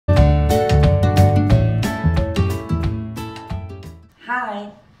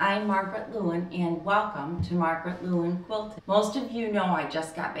I'm Margaret Lewin and welcome to Margaret Lewin Quilting. Most of you know I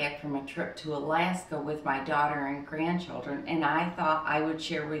just got back from a trip to Alaska with my daughter and grandchildren, and I thought I would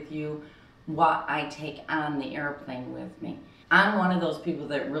share with you what I take on the airplane with me. I'm one of those people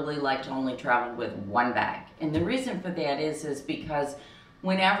that really like to only travel with one bag, and the reason for that is because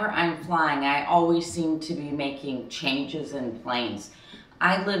whenever I'm flying I always seem to be making changes in planes.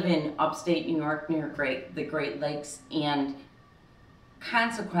 I live in upstate New York near the Great Lakes, and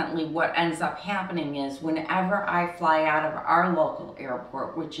consequently what ends up happening is whenever I fly out of our local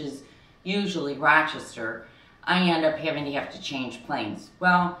airport, which is usually Rochester, I end up having to change planes.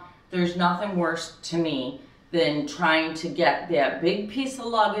 Well, there's nothing worse to me than trying to get that big piece of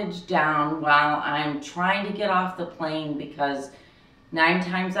luggage down while I'm trying to get off the plane, because 9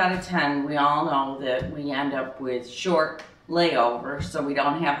 times out of 10 we all know that we end up with short layovers, so we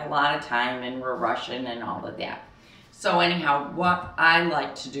don't have a lot of time and we're rushing and all of that. So anyhow, what I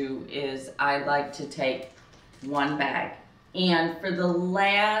like to do is I like to take one bag, and for the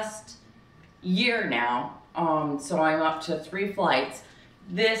last year now, so I'm up to 3 flights,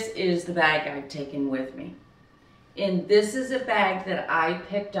 this is the bag I've taken with me. And this is a bag that I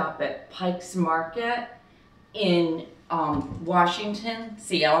picked up at Pike's Market in Washington,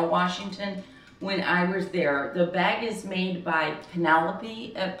 Seattle, Washington, when I was there. The bag is made by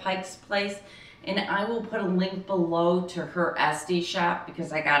Penelope at Pike's Place, and I will put a link below to her SD shop,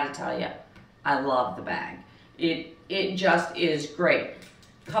 because I gotta tell you, I love the bag. It just is great.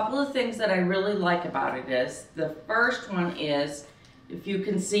 A couple of things that I really like about it is, the first one is, if you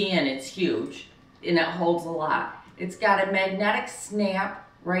can see, and it's huge, and it holds a lot. It's got a magnetic snap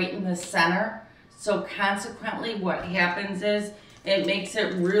right in the center, so consequently what happens is, it makes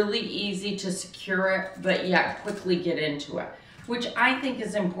it really easy to secure it, but yet quickly get into it, which I think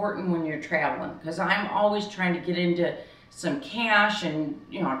is important when you're traveling, because I'm always trying to get into some cash and,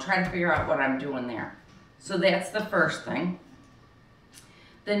 you know, try to figure out what I'm doing there. So that's the first thing.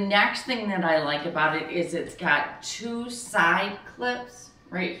 The next thing that I like about it is it's got 2 side clips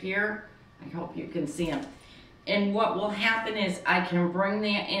right here. I hope you can see them. And what will happen is I can bring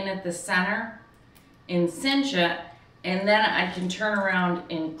that in at the center and cinch it, and then I can turn around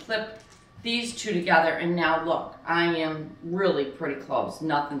and clip these 2 together, and now look, I am really pretty close.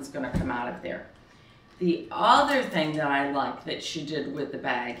 Nothing's gonna come out of there. The other thing that I like that she did with the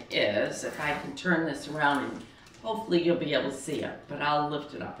bag is, if I can turn this around, and hopefully you'll be able to see it, but I'll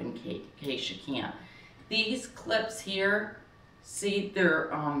lift it up in case you can't. These clips here, see, they're,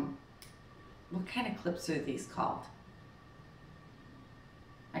 what kind of clips are these called?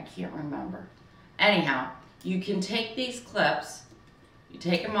 I can't remember. Anyhow, you can take these clips, you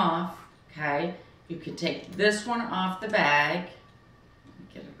take them off, okay? You can take this one off the bag,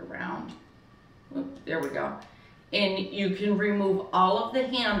 get it around, whoop, there we go. And you can remove all of the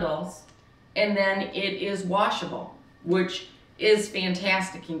handles, and then it is washable, which is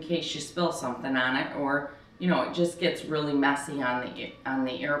fantastic in case you spill something on it, or, you know, it just gets really messy on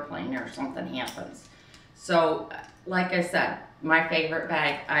the airplane or something happens. So, like I said, my favorite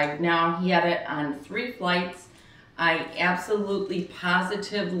bag. I've now had it on 3 flights. I absolutely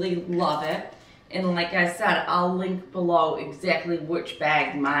positively love it, and like I said, I'll link below exactly which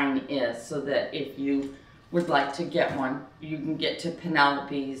bag mine is, so that if you would like to get one, you can get to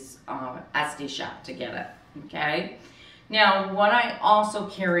Penelope's SD shop to get it, okay? Now, what I also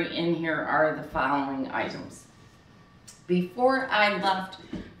carry in here are the following items. Before I left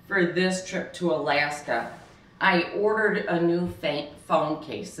for this trip to Alaska, I ordered a new phone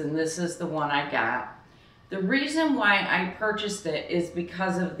case, and this is the one I got. The reason why I purchased it is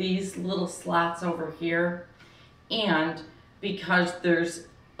because of these little slots over here, and because there's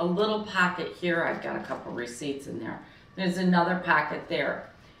a little pocket here. I've got a couple receipts in there. There's another pocket there.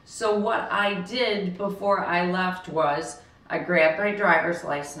 So what I did before I left was I grabbed my driver's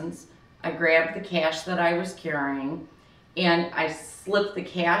license, I grabbed the cash that I was carrying, and I slipped the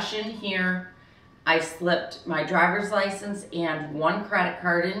cash in here. I slipped my driver's license and 1 credit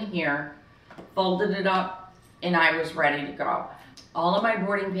card in here, folded it up, and I was ready to go. All of my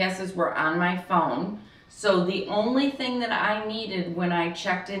boarding passes were on my phone, so the only thing that I needed when I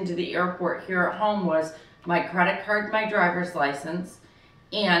checked into the airport here at home was my credit card, my driver's license,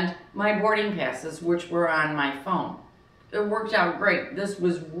 and my boarding passes, which were on my phone. It worked out great. This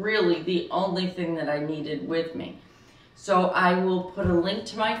was really the only thing that I needed with me. So I will put a link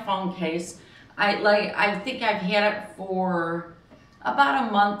to my phone case. I think I've had it for about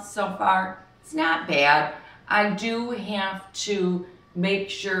a month so far. It's not bad. I do have to make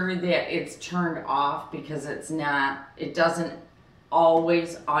sure that it's turned off, because it doesn't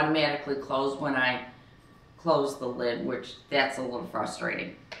always automatically close when I close the lid, which that's a little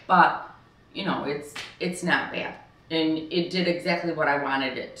frustrating. But, you know, it's not bad. And it did exactly what I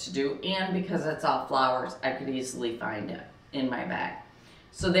wanted it to do. And because it's all flowers, I could easily find it in my bag.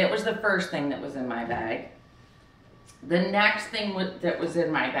 So that was the first thing that was in my bag. The next thing that was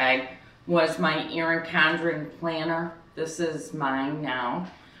in my bag was my Erin Condren planner. This is mine now.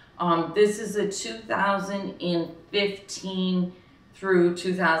 This is a 2015 through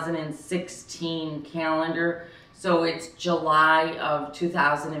 2016 calendar. So it's July of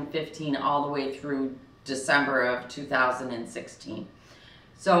 2015 all the way through December of 2016.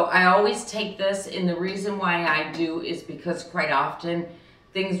 So I always take this, and the reason why I do is because quite often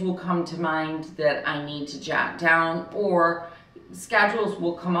things will come to mind that I need to jot down, or schedules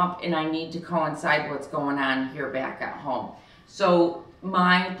will come up and I need to coincide what's going on here back at home. So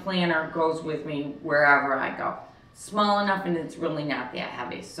my planner goes with me wherever I go. Small enough and it's really not that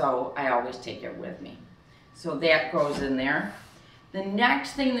heavy, so I always take it with me. So that goes in there. The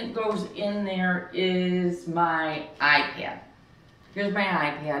next thing that goes in there is my iPad. Here's my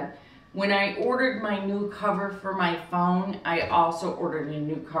iPad. When I ordered my new cover for my phone, I also ordered a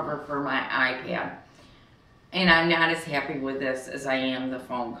new cover for my iPad. And I'm not as happy with this as I am the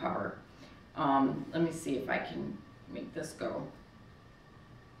phone cover. Let me see if I can make this go.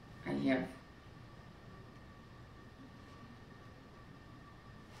 I have.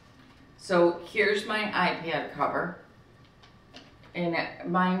 So here's my iPad cover. And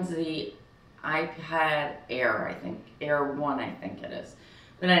mine's the iPad Air, I think. Air 1, I think it is.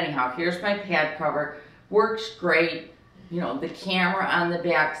 But anyhow, here's my pad cover. Works great. You know, the camera on the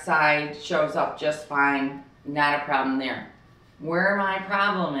back side shows up just fine. Not a problem there. Where my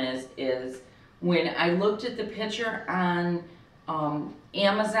problem is when I looked at the picture on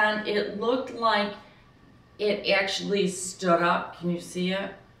Amazon, it looked like it actually stood up. Can you see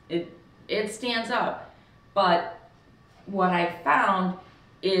it? It stands up. But what I found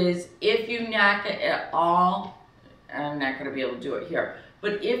is if you knock it at all, I'm not going to be able to do it here,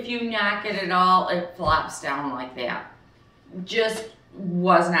 but if you knock it at all, it flops down like that. Just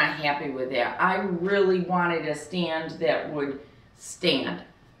was not happy with that. I really wanted a stand that would stand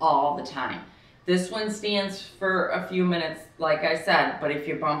all the time. This one stands for a few minutes, like I said, but if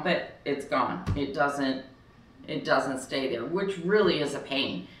you bump it, it's gone. It doesn't stay there, which really is a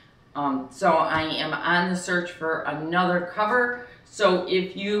pain. So I am on the search for another cover. So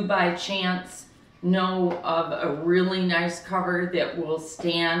if you by chance know of a really nice cover that will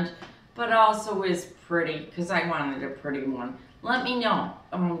stand, but also is pretty, because I wanted a pretty one, let me know.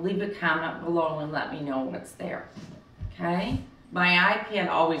 Leave a comment below and let me know what's there. Okay? My iPad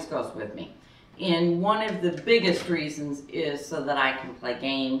always goes with me. And one of the biggest reasons is so that I can play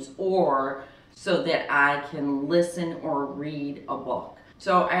games or so that I can listen or read a book.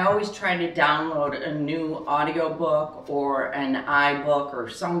 So I always try to download a new audiobook or an iBook or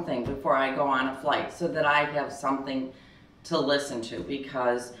something before I go on a flight so that I have something to listen to,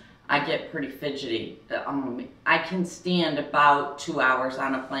 because I get pretty fidgety. I can stand about 2 hours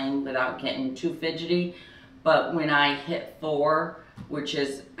on a plane without getting too fidgety, but when I hit 4, which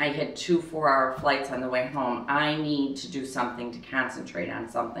is, I had 2 4-hour flights on the way home, I need to do something to concentrate on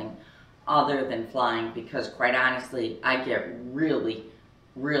something other than flying, because quite honestly, I get really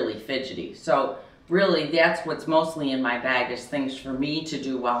fidgety. So really that's what's mostly in my bag, is things for me to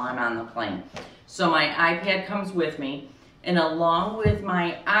do while I'm on the plane. So my iPad comes with me, and along with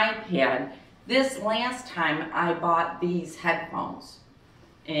my iPad, this last time I bought these headphones,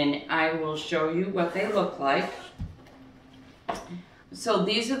 and I will show you what they look like. So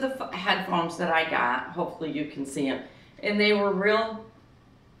these are the headphones that I got. Hopefully you can see them, and they were real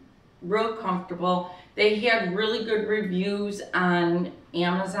comfortable. They had really good reviews on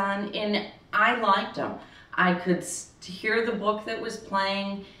Amazon, and I liked them. I could hear the book that was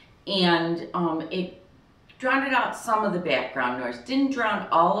playing, and it drowned out some of the background noise. Didn't drown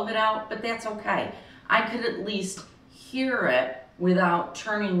all of it out, but that's okay. I could at least hear it without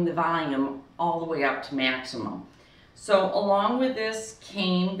turning the volume all the way up to maximum. So along with this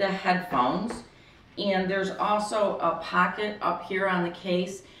came the headphones, and there's also a pocket up here on the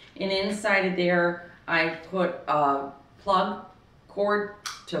case, and inside of there I put a plug cord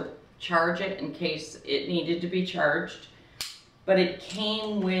to charge it in case it needed to be charged. But it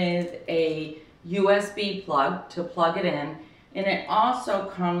came with a USB plug to plug it in, and it also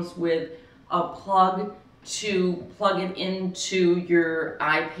comes with a plug to plug it into your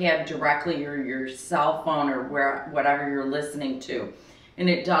iPad directly, or your cell phone, or whatever you're listening to. And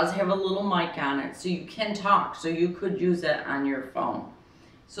it does have a little mic on it, so you can talk, so you could use it on your phone.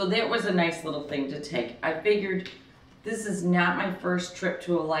 So that was a nice little thing to take. I figured This is not my first trip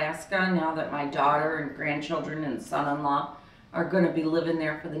to Alaska now that my daughter and grandchildren and son-in-law are going to be living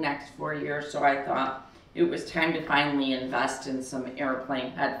there for the next 4 years. So I thought it was time to finally invest in some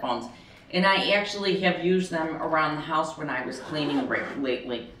airplane headphones. And I actually have used them around the house when I was cleaning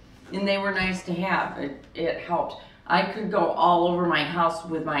lately. And they were nice to have. It helped. I could go all over my house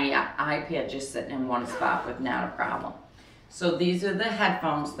with my iPad just sitting in one spot with not a problem. So these are the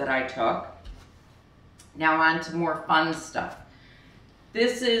headphones that I took. Now on to more fun stuff.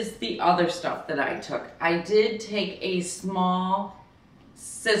 This is the other stuff that I took. I did take a small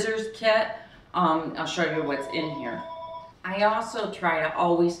scissors kit. I'll show you what's in here. I also try to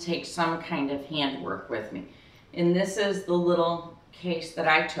always take some kind of handwork with me. And this is the little case that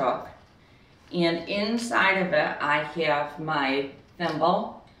I took. And inside of it, I have my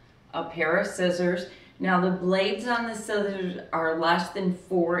thimble, a pair of scissors. Now the blades on the scissors are less than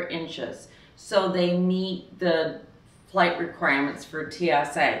 4 inches. So they meet the flight requirements for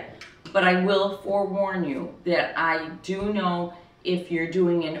TSA. But I will forewarn you that I do know if you're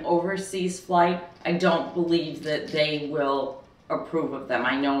doing an overseas flight, I don't believe that they will approve of them.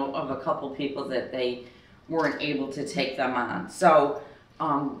 I know of a couple people that they weren't able to take them on. So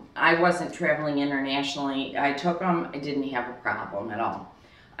I wasn't traveling internationally. I took them, I didn't have a problem at all.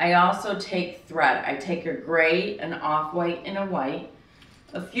 I also take thread. I take a gray, an off-white, and a white.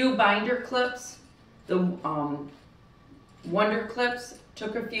 A few binder clips, the Wonder clips,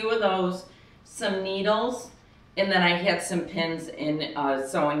 took a few of those, some needles, and then I had some pins and a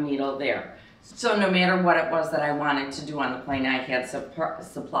sewing needle there. So no matter what it was that I wanted to do on the plane, I had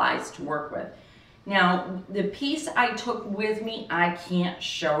supplies to work with. Now, the piece I took with me, I can't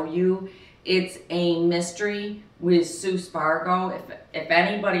show you. It's a mystery with Sue Spargo. If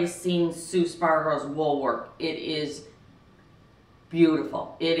anybody's seen Sue Spargo's wool work, it is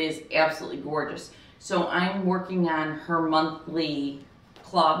beautiful. It is absolutely gorgeous. So I'm working on her monthly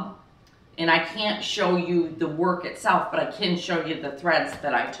club, and I can't show you the work itself, but I can show you the threads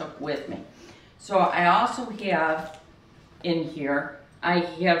that I took with me. So I also have in here, I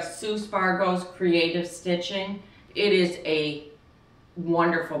have Sue Spargo's Creative Stitching. It is a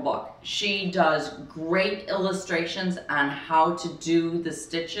wonderful book. She does great illustrations on how to do the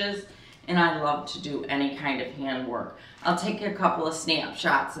stitches, and I love to do any kind of handwork. I'll take a couple of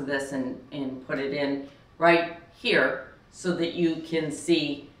snapshots of this and put it in right here so that you can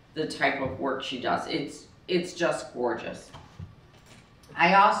see the type of work she does. It's just gorgeous.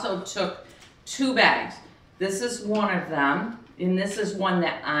 I also took 2 bags. This is one of them, and this is one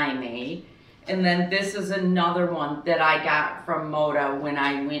that I made. And then this is another one that I got from Moda when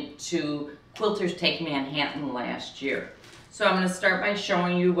I went to Quilters Take Manhattan last year. So I'm going to start by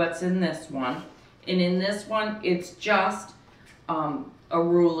showing you what's in this one. And in this one, it's just a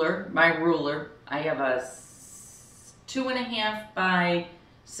ruler, my ruler. I have a 2.5 by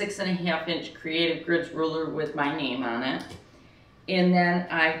 6.5 inch Creative Grids ruler with my name on it. And then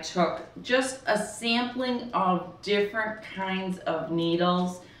I took just a sampling of different kinds of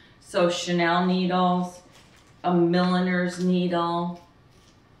needles. So Chenille needles, a Milliners needle.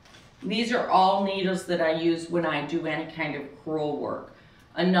 These are all needles that I use when I do any kind of crewel work.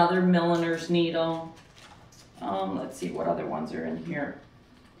 Another Milliners needle. Let's see what other ones are in here.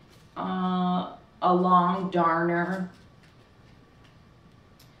 A long darner.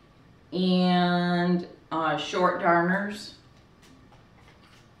 And short darners.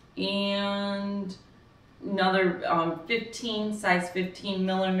 And another size 15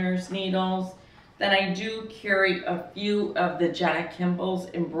 Milliners needles. Then I do carry a few of the Jenna Kimball's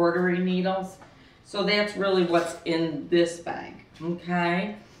embroidery needles. So that's really what's in this bag,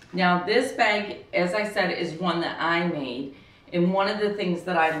 okay? Now this bag, as I said, is one that I made. And one of the things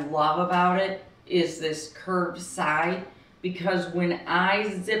that I love about it is this curved side, because when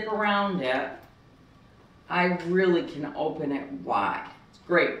I zip around it, I really can open it wide. It's a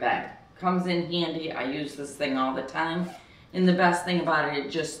great bag. Comes in handy. I use this thing all the time. And the best thing about it, it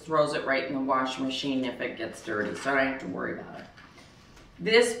just throws it right in the washing machine if it gets dirty, so I don't have to worry about it.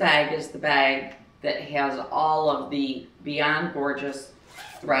 This bag is the bag that has all of the Beyond Gorgeous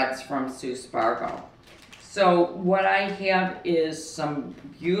threads from Sue Spargo. So what I have is some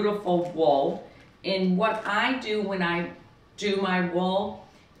beautiful wool. And what I do when I do my wool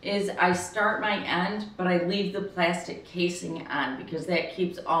is I start my end, but I leave the plastic casing on because that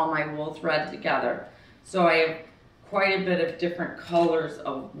keeps all my wool thread together. So I have quite a bit of different colors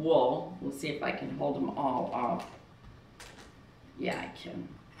of wool. Let's see if I can hold them all up. Yeah, I can.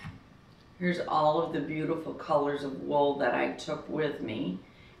 Here's all of the beautiful colors of wool that I took with me.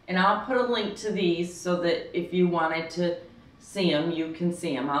 And I'll put a link to these so that if you wanted to see them, you can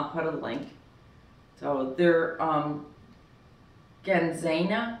see them. I'll put a link. So they're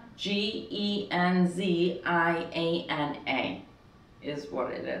Genziana, Genziana is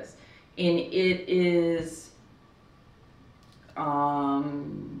what it is. And it is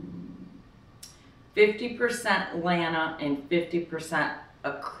 50% lana and 50%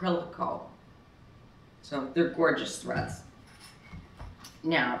 acrylico. So they're gorgeous threads.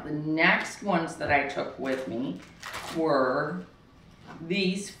 Now, the next ones that I took with me were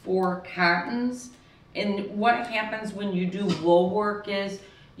these 4 cottons. And what happens when you do wool work is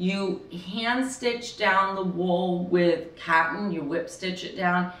you hand stitch down the wool with cotton, you whip stitch it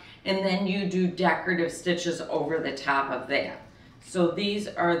down, and then you do decorative stitches over the top of that. So these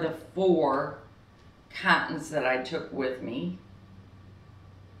are the 4 cottons that I took with me.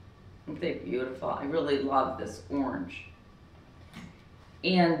 Aren't they beautiful? I really love this orange.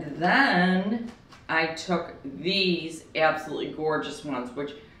 And then I took these absolutely gorgeous ones,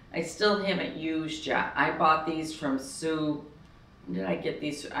 which I still haven't used yet. I bought these from Sue. When did I get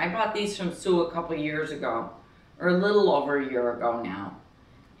these? I bought these from Sue a couple years ago, or a little over a year ago now.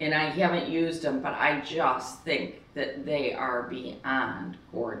 And I haven't used them, but I just think that they are beyond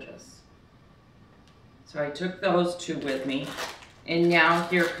gorgeous. So I took those 2 with me. And now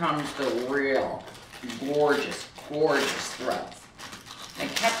here comes the real gorgeous, gorgeous threads. I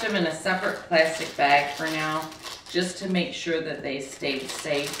kept them in a separate plastic bag for now, just to make sure that they stayed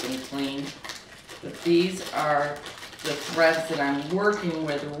safe and clean. But these are the threads that I'm working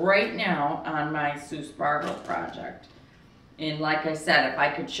with right now on my Sue Sparkle project. And like I said, if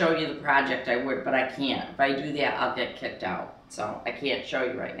I could show you the project, I would, but I can't. If I do that, I'll get kicked out. So I can't show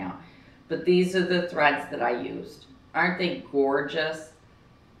you right now. But these are the threads that I used. Aren't they gorgeous?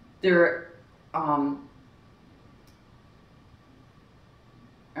 They're, aren't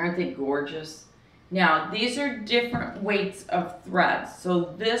they gorgeous? Now, these are different weights of threads.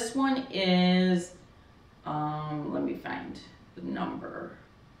 So this one is, let me find the number.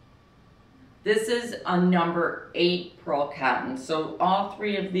 This is a number 8 pearl cotton. So all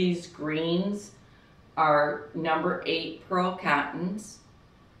 3 of these greens are number 8 pearl cottons.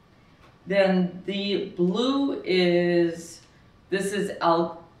 Then the blue is, this is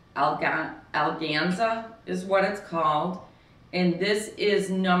Eleganza is what it's called. And this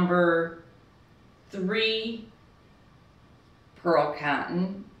is number 3 pearl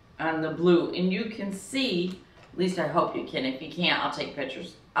cotton on the blue. And you can see, at least I hope you can. If you can't, I'll take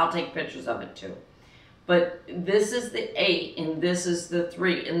pictures. I'll take pictures of it too. But this is the 8 and this is the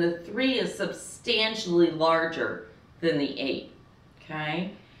 3. And the 3 is substantially larger than the 8,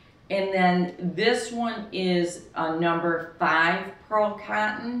 okay? And then this one is a number 5 pearl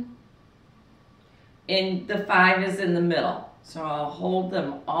cotton. And the 5 is in the middle. So I'll hold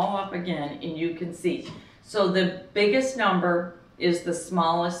them all up again and you can see. So the biggest number is the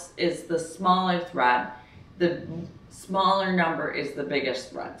smallest, is the smaller thread. The smaller number is the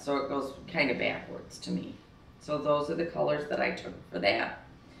biggest thread. So it goes kind of backwards to me. So those are the colors that I took for that.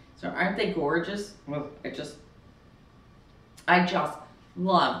 So aren't they gorgeous? Well, I just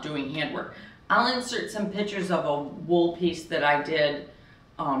love doing handwork. I'll insert some pictures of a wool piece that I did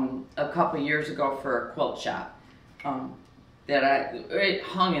a couple years ago for a quilt shop. It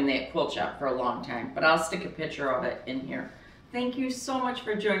hung in that quilt shop for a long time, but I'll stick a picture of it in here. Thank you so much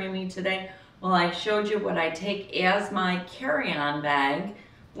for joining me today. Well, I showed you what I take as my carry-on bag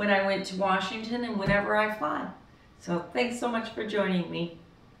when I went to Washington and whenever I fly. So thanks so much for joining me.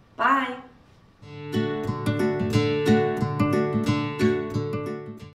 Bye.